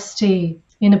 24-hour stay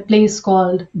in a place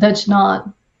called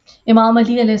Dajnan, Imam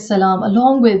Ali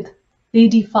along with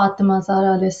Lady Fatima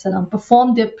Zahra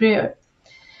performed their prayer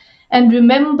and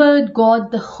remembered God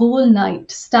the whole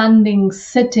night, standing,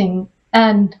 sitting,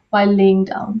 and while laying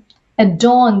down. At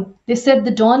dawn, they said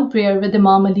the dawn prayer with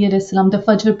Imam Ali the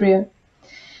Fajr prayer.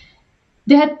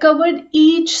 They had covered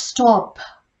each stop,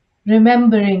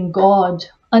 remembering God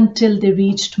until they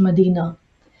reached Medina.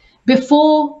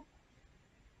 Before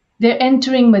their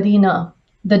entering Medina,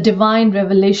 the divine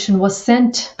revelation was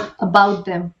sent about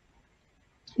them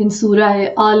in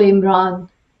Surah Al-Imran,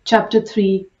 chapter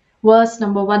 3, verse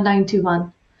number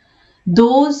 191.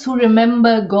 Those who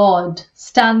remember God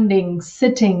standing,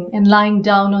 sitting, and lying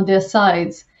down on their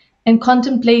sides and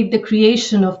contemplate the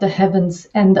creation of the heavens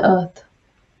and the earth.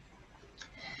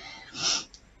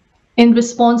 In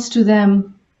response to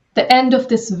them, the end of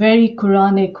this very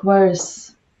Quranic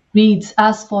verse reads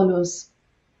as follows.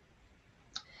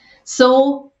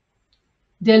 So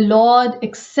their Lord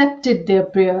accepted their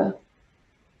prayer,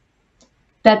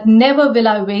 that never will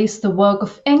I waste the work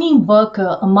of any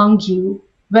worker among you,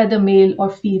 whether male or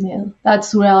female. That's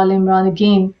Surah Al-Imran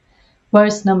again,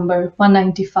 verse number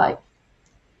 195.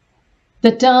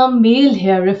 The term male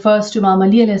here refers to Imam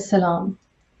Ali alayhi salam,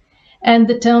 and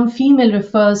the term female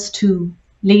refers to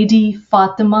Lady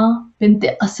Fatima Bint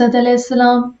Asad alayhi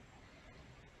salam,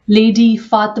 Lady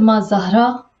Fatima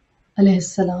Zahra alayhi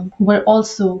salam, who were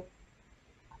also,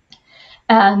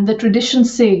 and the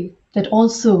traditions say that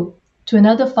also to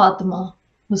another Fatima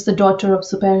was the daughter of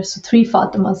Zubair. So 3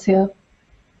 Fatimas here.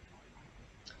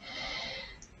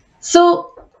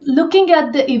 So looking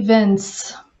at the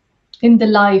events in the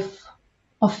life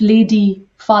of Lady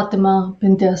Fatima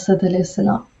bint Asad alayhi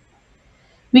salam,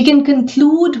 we can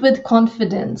conclude with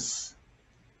confidence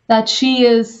that she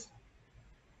is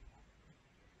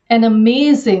an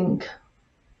amazing,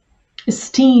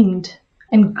 esteemed,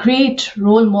 and great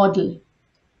role model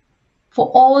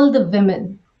for all the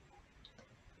women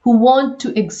who want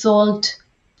to exalt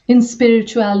in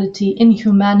spirituality, in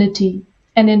humanity,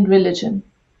 and in religion.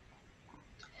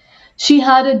 She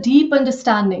had a deep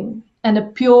understanding and a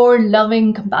pure,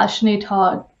 loving, compassionate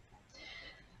heart.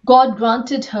 God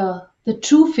granted her the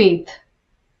true faith,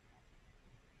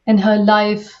 and her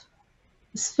life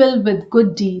is filled with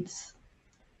good deeds.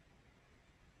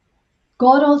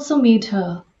 God also made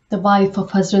her the wife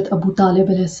of Hazrat Abu Talib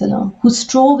alayhi salam, who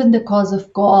strove in the cause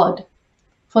of God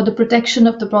for the protection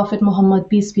of the Prophet Muhammad,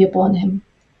 peace be upon him,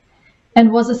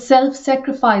 and was a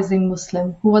self-sacrificing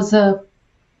Muslim who was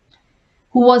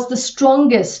the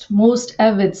strongest, most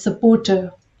avid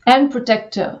supporter and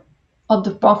protector of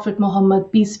the Prophet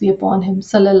Muhammad, peace be upon him,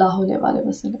 sallallahu alaihi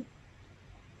wasallam.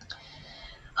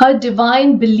 Her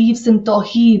divine beliefs in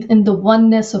Tawheed, in the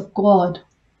oneness of God,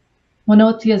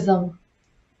 monotheism,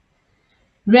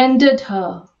 rendered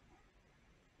her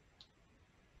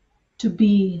to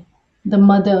be the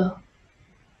mother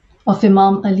of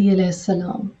Imam Ali alayhi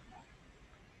salam.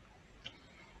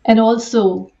 And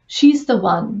also, she's the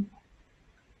one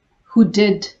who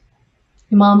did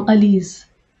Imam Ali's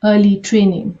early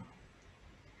training.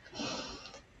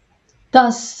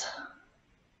 Thus,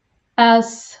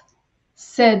 as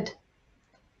said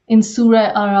in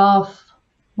Surah Araf,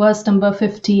 verse number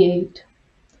 58,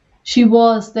 she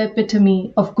was the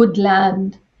epitome of good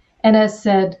land, and as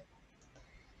said,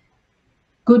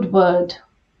 good word.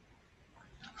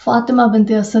 Fatima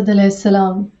bint Asad alayhi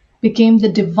salam became the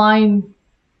divine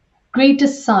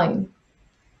greatest sign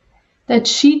that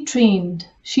she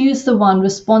is the one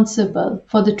responsible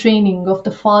for the training of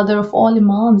the father of all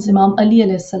Imams, Imam Ali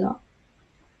alayhi salam.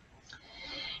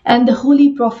 And the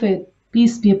Holy Prophet,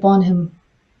 peace be upon him,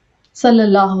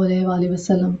 sallallahu alayhi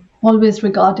wasallam, always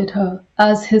regarded her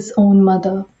as his own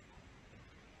mother.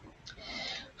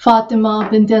 Fatima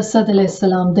bint Asad alayhi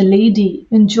salam, the lady,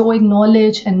 enjoyed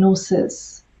knowledge and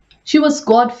gnosis. She was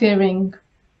God-fearing,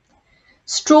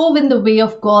 strove in the way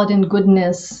of God in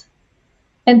goodness,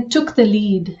 and took the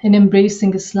lead in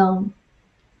embracing Islam.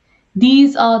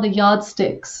 These are the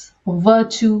yardsticks of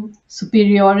virtue,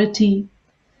 superiority,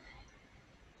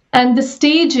 and the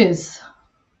stages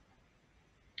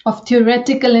of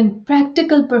theoretical and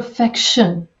practical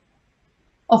perfection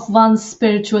of one's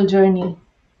spiritual journey,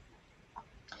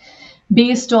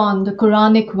 based on the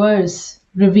Quranic verse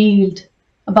revealed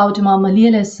about Imam Ali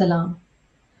alayhi salam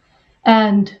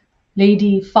and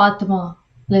Lady Fatima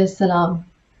alayhi salam.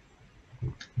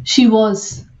 She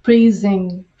was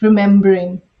praising,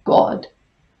 remembering God,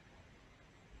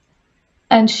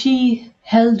 and she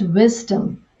held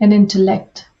wisdom and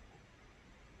intellect.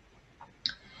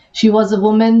 She was a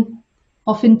woman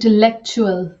of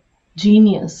intellectual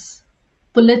genius,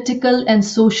 political and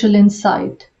social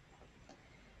insight,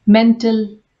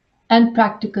 mental and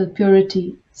practical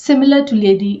purity, similar to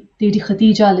Lady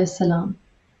Khadija alayhi salam,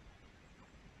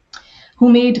 who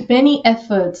made many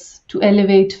efforts to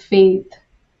elevate faith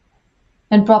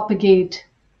and propagate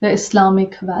the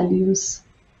Islamic values.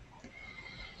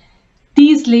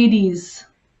 These ladies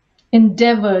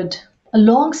endeavored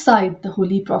alongside the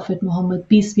Holy Prophet Muhammad,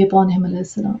 peace be upon him,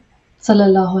 sallallahu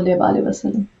alaihi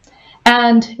wasallam,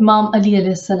 and Imam Ali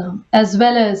alayhi salam, as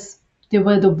well as they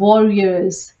were the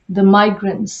warriors, the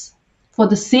migrants for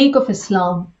the sake of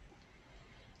Islam,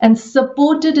 and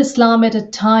supported Islam at a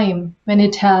time when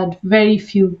it had very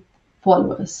few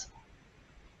followers.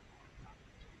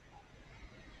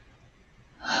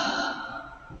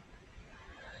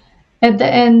 At the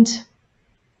end,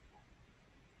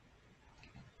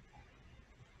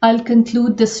 I'll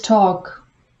conclude this talk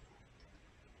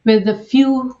with a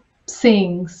few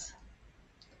sayings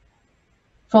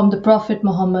from the Prophet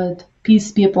Muhammad,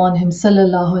 peace be upon him,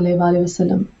 sallallahu alaihi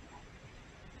wasallam,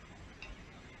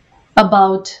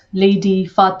 about Lady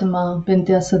Fatima Bint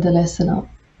Asad alayhi salam.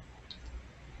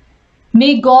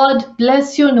 May God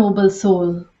bless your noble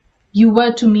soul. You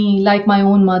were to me like my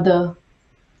own mother.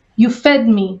 You fed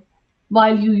me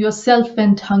while you yourself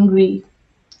went hungry.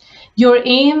 Your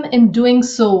aim in doing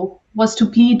so was to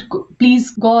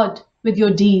please God with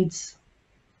your deeds.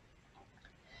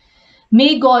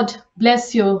 May God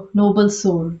bless your noble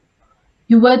soul.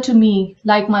 You were to me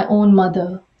like my own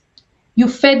mother. You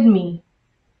fed me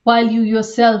while you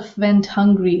yourself went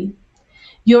hungry.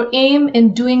 Your aim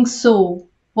in doing so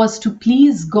was to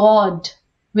please God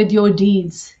with your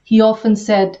deeds. He often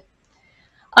said,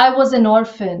 I was an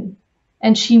orphan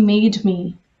and she made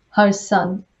me her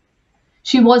son.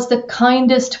 She was the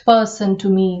kindest person to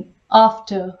me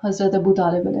after Hazrat Abu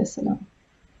Talib alayhi salam.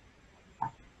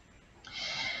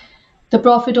 The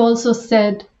Prophet also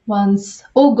said once,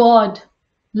 O God,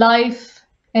 life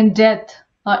and death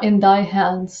are in thy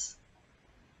hands.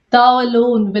 Thou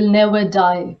alone will never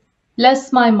die.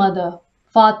 Bless my mother,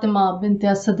 Fatima Bint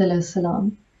Asad alayhi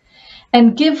salam,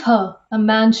 and give her a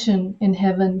mansion in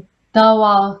heaven. Thou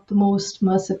art the most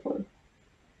merciful.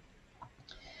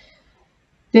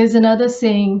 There's another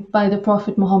saying by the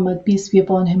Prophet Muhammad, peace be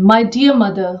upon him. My dear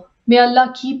mother, may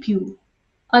Allah keep you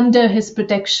under his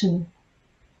protection.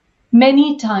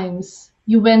 Many times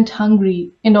you went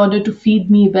hungry in order to feed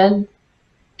me well.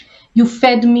 You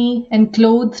fed me and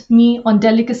clothed me on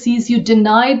delicacies you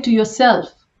denied to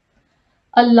yourself.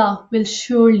 Allah will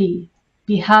surely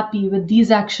be happy with these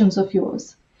actions of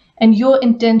yours, and your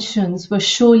intentions were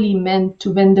surely meant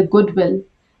to win the goodwill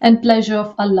and pleasure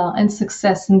of Allah and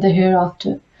success in the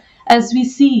hereafter. As we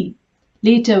see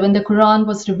later when the Quran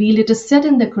was revealed, it is said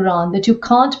in the Quran that you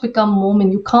can't become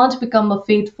Mu'min, you can't become a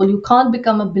faithful, you can't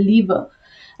become a believer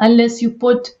unless you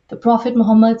put the Prophet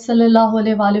Muhammad sallallahu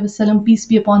alaihi wasallam, peace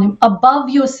be upon him,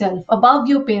 above yourself, above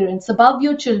your parents, above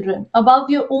your children, above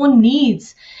your own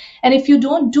needs. And if you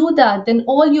don't do that, then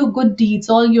all your good deeds,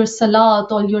 all your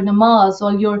salat, all your namaz,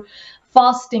 all your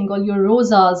fasting, all your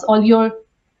rozas, all your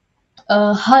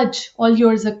hajj, all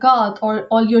your zakat, or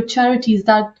all your charities,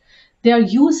 that they are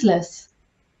useless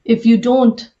if you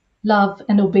don't love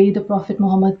and obey the Prophet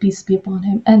Muhammad, peace be upon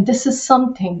him. And this is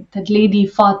something that Lady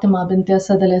Fatima Bint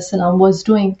Asad alayhi salam was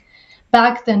doing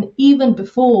back then, even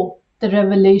before the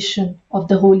revelation of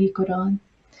the Holy Quran.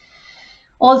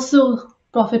 Also,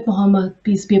 Prophet Muhammad,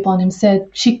 peace be upon him, said,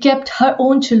 she kept her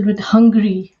own children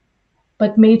hungry,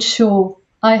 but made sure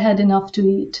I had enough to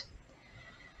eat.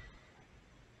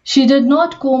 She did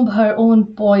not comb her own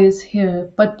boy's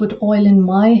hair, but put oil in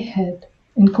my head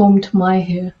and combed my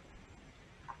hair.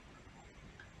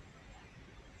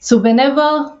 So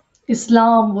whenever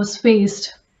Islam was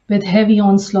faced with heavy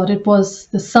onslaught, it was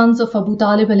the sons of Abu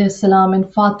Talib alayhi salam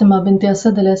and Fatima bint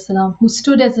Asad alayhi salam who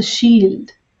stood as a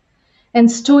shield and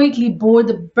stoically bore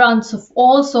the brunts of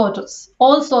all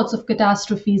sorts of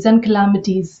catastrophes and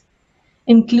calamities,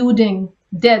 including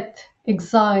death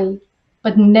exile,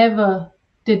 but never,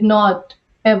 did not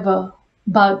ever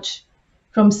budge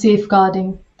from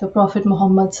safeguarding the Prophet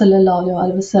Muhammad sallallahu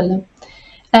alaihi wasallam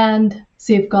and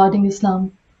safeguarding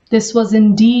Islam. This was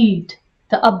indeed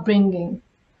the upbringing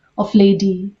of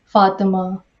Lady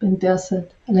Fatima Bint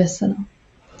Asad alayhi salam.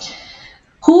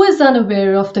 Who is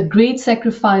unaware of the great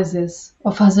sacrifices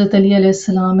of Hazrat Ali alayhi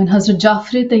salam and Hazrat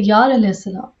Jafar Tayyar alayhi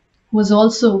salam, who was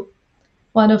also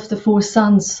one of the four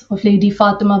sons of Lady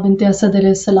Fatima Bint Asad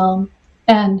alayhi salam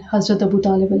and Hazrat Abu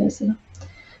Talib alayhi salam?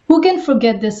 Who can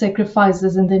forget their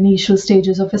sacrifices in the initial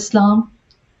stages of Islam?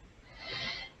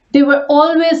 They were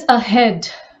always ahead,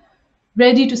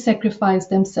 ready to sacrifice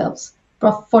themselves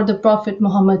for the Prophet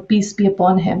Muhammad, peace be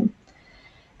upon him,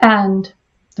 and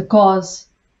the cause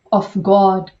of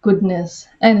God, goodness,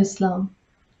 and Islam.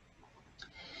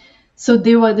 So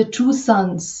they were the true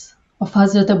sons of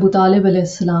Hazrat Abu Talib alayhi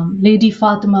salam, Lady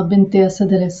Fatima Bint Asad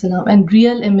alayhi salam, and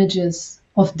real images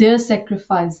of their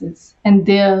sacrifices and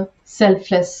their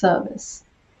selfless service.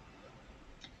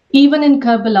 Even in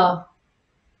Karbala,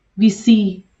 we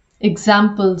see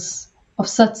examples of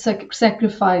such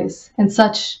sacrifice and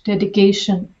such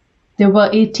dedication. There were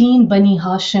 18 Bani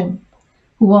Hashim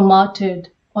who were martyred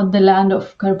on the land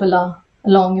of Karbala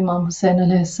along Imam Hussain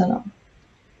alayhi salam.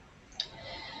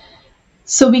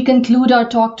 So we conclude our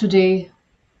talk today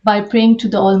by praying to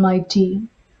the Almighty.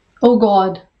 O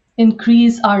God,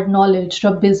 increase our knowledge,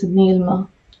 Rabbi zidni ilma.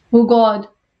 O God,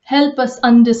 help us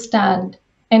understand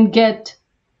and get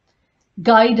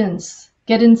guidance,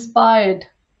 get inspired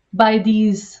by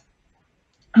these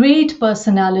great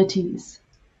personalities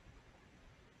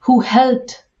who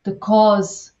helped the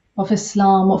cause of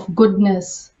Islam, of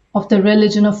goodness, of the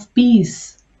religion of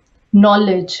peace,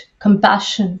 knowledge,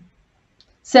 compassion,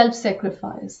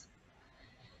 self-sacrifice.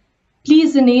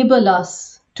 Please enable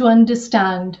us to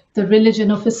understand the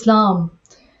religion of Islam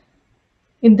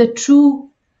in the true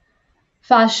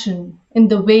fashion, in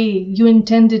the way you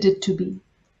intended it to be.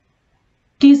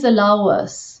 Please allow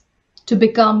us to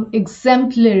become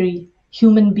exemplary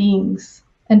human beings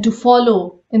and to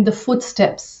follow in the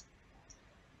footsteps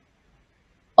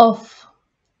of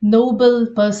noble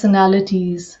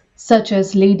personalities such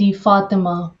as Lady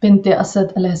Fatima Bint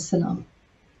Asad alayhi salam.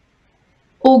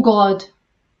 O God,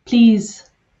 please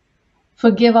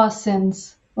forgive our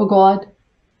sins. O God,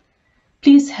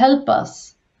 please help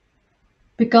us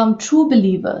become true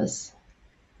believers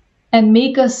and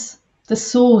make us the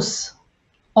source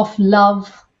of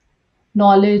love,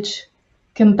 knowledge,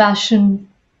 compassion,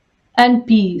 and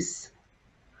peace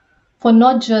for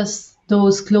not just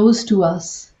those close to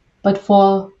us, but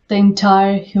for the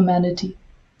entire humanity.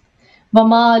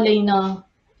 وَمَا عَلَيْنَا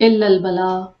إِلَّا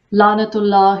الْبَلَاغُ لَعْنَةُ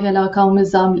اللَّهِ عَلَى قَوْمِ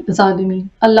الظَّالِمِينَ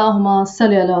اللهم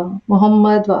صل على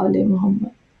محمد وآل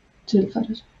محمد. جل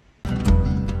فرج.